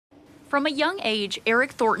From a young age,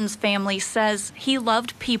 Eric Thornton's family says he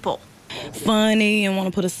loved people. Funny and want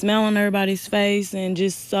to put a smile on everybody's face and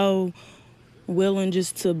just so willing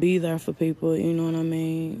just to be there for people, you know what I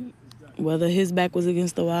mean? Whether his back was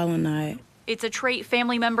against the wall or not. It's a trait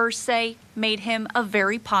family members say made him a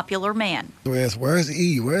very popular man. Where's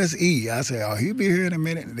E? Where's E? I said, oh, he'll be here in a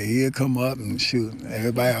minute. He'll come up and shoot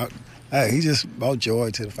everybody out. Hey, he just brought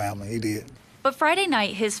joy to the family. He did. But Friday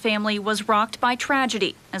night, his family was rocked by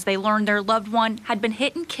tragedy as they learned their loved one had been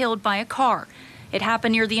hit and killed by a car. It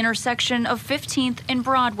happened near the intersection of 15th and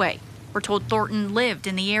Broadway. We're told Thornton lived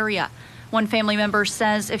in the area. One family member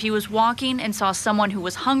says if he was walking and saw someone who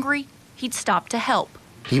was hungry, he'd stop to help.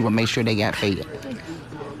 He would make sure they got fed.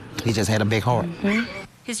 He just had a big heart.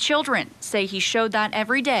 His children say he showed that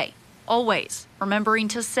every day, always remembering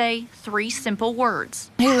to say 3 simple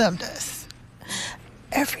words. He loved us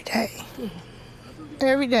every day.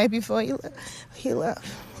 Every day before he left.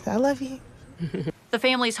 I love you. The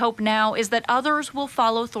family's hope now is that others will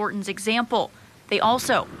follow Thornton's example. They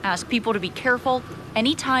also ask people to be careful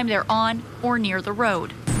anytime they're on or near the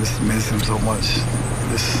road. Just miss him so much.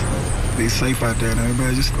 Just be safe out there and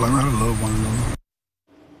everybody just learn how to love one another.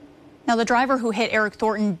 Now, the driver who hit Eric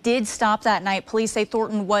Thornton did stop that night. Police say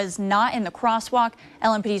Thornton was not in the crosswalk.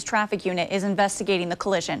 LMPD's traffic unit is investigating the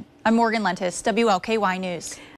collision. I'm Morgan Lentis, WLKY News.